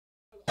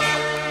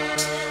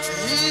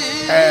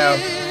Al,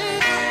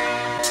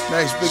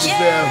 nice big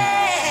Bell,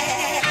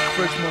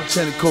 French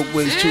Montana Coke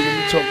ways too. Let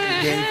me talk to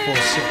the game for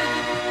a second.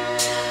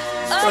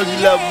 Fuzzy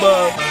love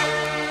Bub.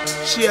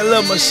 See, I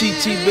love my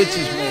CT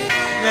bitches, man.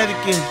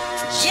 Connecticut,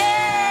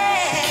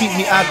 they keep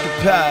me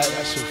occupied.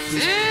 That's so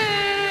free.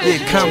 They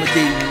accommodate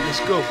me.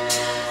 Let's go.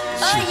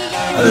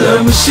 I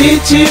love my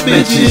CT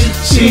bitches,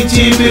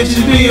 CT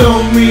bitches be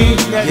on me.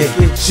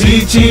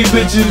 CT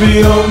bitches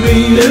be on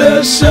me. Let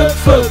us up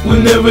fuck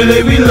whenever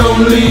they be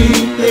lonely.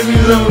 They be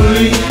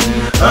lonely.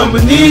 I'm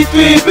beneath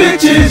 3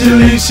 bitches, at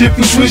least if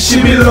you switch,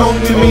 she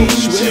belong to me.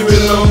 She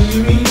belong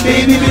to me,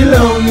 baby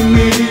belong to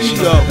me.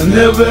 I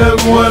never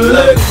ever wanna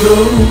let go.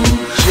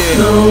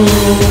 No,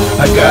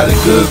 I got a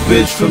good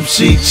bitch from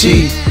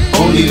CT.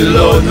 Only the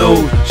Lord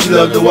knows. She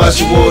loved to watch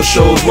the war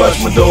shows,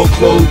 watch my door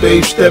close.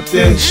 Babe stepped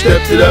in,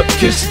 stepped it up,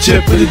 kissed the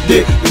tip of the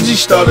dick. Then she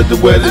started to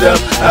wet it up.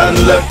 I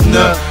done left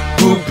enough.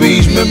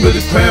 Groupies, remember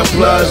the Crown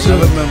Plaza?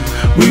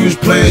 We was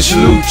playing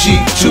salute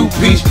cheap,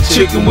 2-piece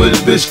chicken with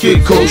a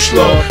biscuit,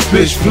 coleslaw,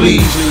 bitch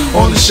please.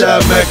 On the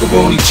side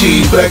macaroni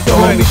cheese, back to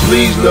homie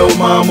please, little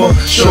mama,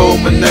 show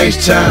 'em a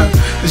nice time.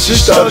 Then she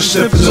started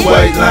sipping the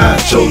white line,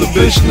 told the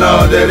bitch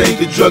nah, that ain't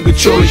the drug of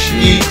choice, she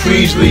eat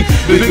Creasley,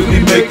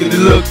 bigly making it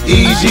look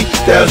easy.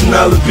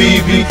 $1,000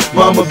 BB,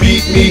 mama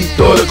beat me,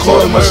 thought a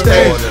quarter my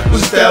stash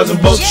was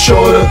 $1,000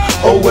 shorter.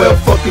 Oh well,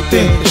 fuck it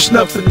then, it's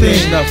nothing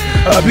thing.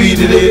 I beat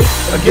it,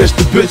 I guess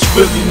the bitch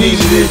really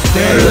needed it.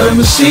 Damn. I love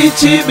my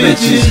CT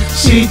bitches,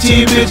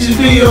 CT bitches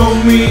be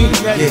on me.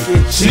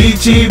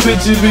 CT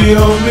bitches be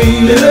on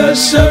me. Let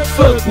us up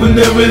fuck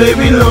whenever they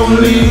be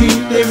lonely.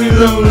 They be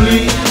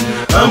lonely.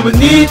 I'm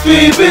beneath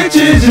 3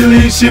 bitches, at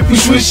least if you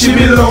switch, she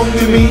belong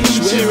to me.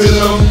 She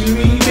belong to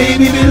me,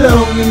 baby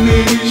belong to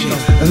me.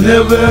 I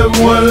never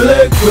ever wanna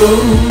let go.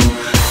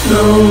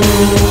 No.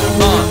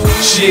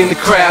 She in the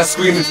crowd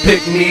screaming,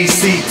 pick me,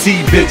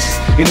 CT bitches.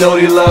 You know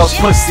they love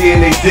pussy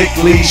and they dick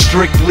lead.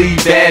 Strictly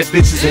bad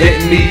bitches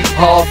hitting me.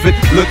 Harvard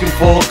looking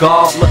for a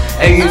gobbler,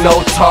 ain't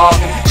no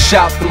talking.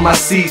 Shout to my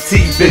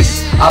CT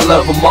bitches, I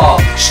love them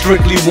all.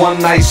 Strictly one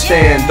night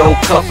stand, don't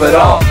cuff it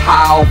off.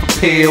 High off a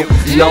pill,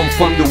 numb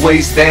from the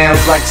waist down.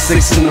 It's like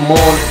 6 in the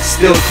morning,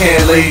 still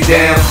can't lay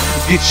down.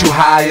 Get you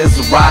high as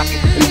a rocket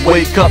and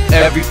wake up,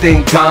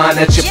 everything gone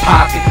at your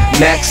pocket.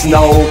 Next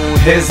know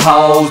his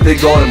hoes, they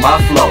go to my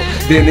flow,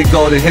 then they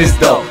go to his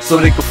dough, so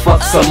they can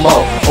fuck some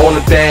more. All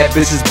the bad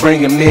bitches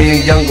bring him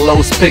in, young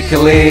Los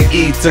pickling,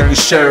 E took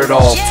his shirt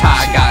off,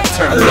 Ty got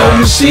turned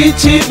on.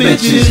 CT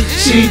bitches,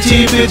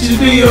 CT bitches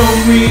be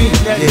on me.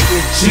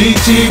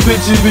 CT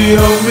bitches be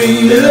on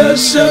me. Let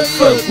us up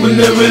fuck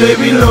whenever they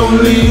be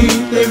lonely.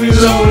 They be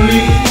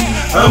lonely.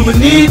 I'm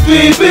beneath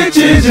 3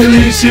 bitches, at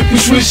least if you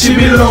switch, she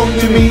belong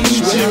to me.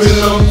 She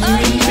belong to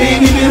me,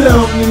 baby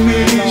belong to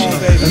me.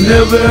 I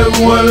never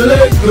ever wanna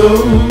let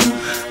go.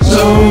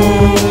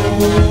 No,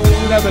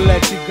 never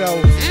let you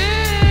go.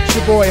 It's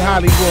your boy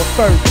Hollywood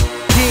first.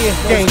 Yeah,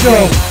 gang,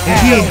 gang,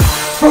 yeah.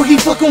 Fergie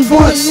fuck 'em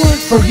once,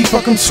 Fergie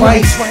fuck 'em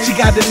twice. She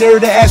got the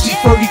nerve to ask me,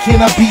 Fergie,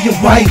 can I be your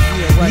wife?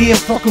 Yeah,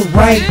 fuck 'em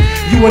right.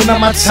 You are not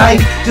my type.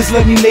 Just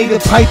let me lay the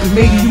pipe and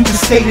maybe you can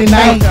stay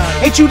tonight.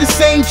 Ain't you the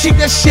same chick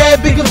that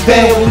shared bigger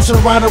bells? So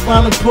ride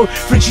around and put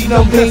Frenchie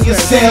number in your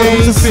cell.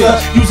 Use a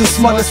slut, use a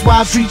smut, that's why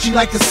I treat you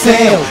like a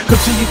sale. Come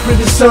to your crib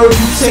and serve,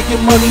 you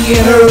taking money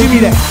and her. Give me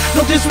that.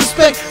 No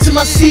disrespect to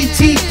my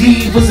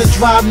CTD. Was a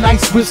drive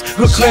nice whips,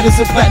 good credits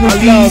and platinum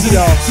visas.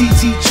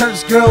 CT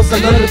church girls, I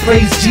love to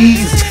praise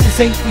Jesus. This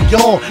ain't for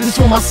y'all, this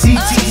for my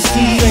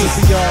CTCs.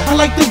 I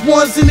like the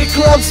ones in the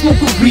club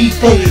smoking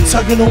reefer,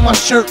 tugging on my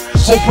shirt,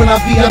 hoping I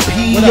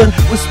VIP ya.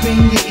 Whisper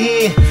in your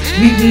ear,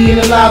 meet me in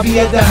the lobby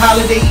at the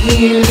Holiday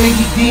Inn, and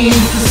maybe then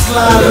you can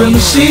slide on me.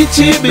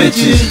 CT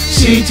bitches,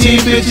 CT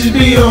bitches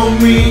be on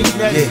me.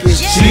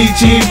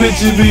 CT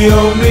bitches be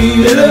on me.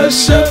 Let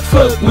us up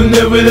fuck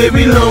whenever they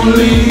be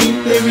lonely.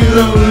 They be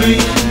lonely.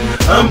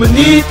 I'm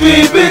beneath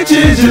 3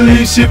 bitches, at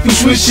least if you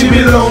switch, she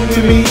belong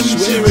to me.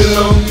 She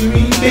belong to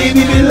me,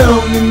 baby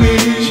belong to me.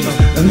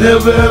 I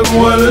never ever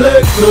wanna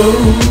let go.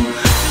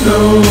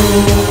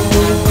 No.